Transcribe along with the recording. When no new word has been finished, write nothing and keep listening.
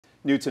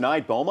New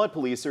tonight, Beaumont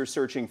police are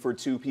searching for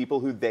two people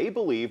who they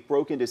believe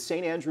broke into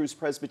St. Andrew's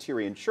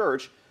Presbyterian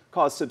Church,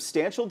 caused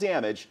substantial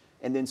damage,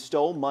 and then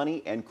stole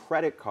money and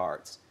credit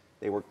cards.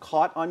 They were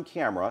caught on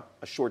camera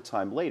a short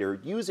time later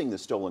using the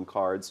stolen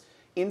cards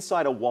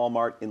inside a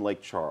Walmart in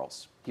Lake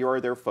Charles. Here are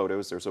their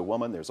photos. There's a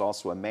woman, there's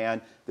also a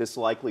man. This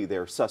likely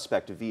their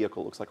suspect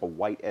vehicle. Looks like a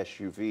white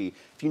SUV.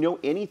 If you know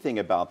anything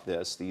about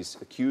this, these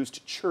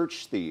accused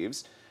church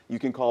thieves, you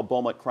can call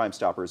Beaumont Crime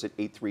Stoppers at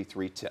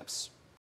 833-TIPS.